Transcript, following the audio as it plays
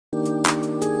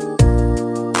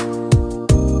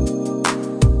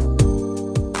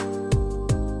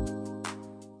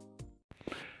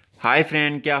Hi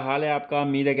friend, क्या हाल है आपका।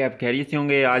 उम्मीद है कि आप खैरियत से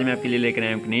होंगे। आज मैं आपके लिए लेकर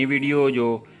आया हूँ एक नई वीडियो जो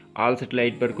ऑल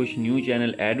सैटेलाइट पर कुछ न्यू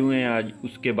चैनल ऐड हुए हैं। आज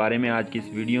उसके बारे में आज की इस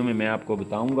वीडियो में मैं आपको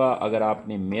बताऊंगा। अगर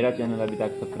आपने मेरा चैनल अभी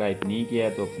तक सब्सक्राइब नहीं किया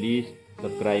है तो प्लीज़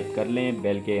सब्सक्राइब कर लें,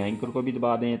 बेल के आइकन को भी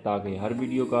दबा दें ताकि हर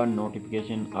वीडियो का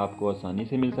नोटिफिकेशन आपको आसानी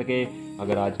से मिल सके।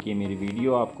 अगर आज की मेरी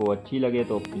वीडियो आपको अच्छी लगे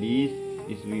तो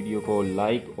प्लीज़ इस वीडियो को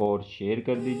लाइक और शेयर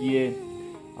कर दीजिए।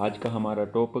 आज का हमारा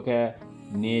टॉपिक है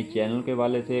नए चैनल के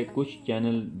वाले से। कुछ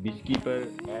चैनल बिस्की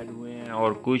पर ऐड हुए हैं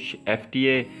और कुछ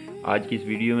FTA। आज की इस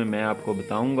वीडियो में मैं आपको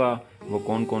बताऊंगा वो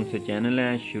कौन कौन से चैनल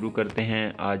हैं। शुरू करते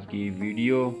हैं आज की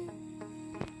वीडियो।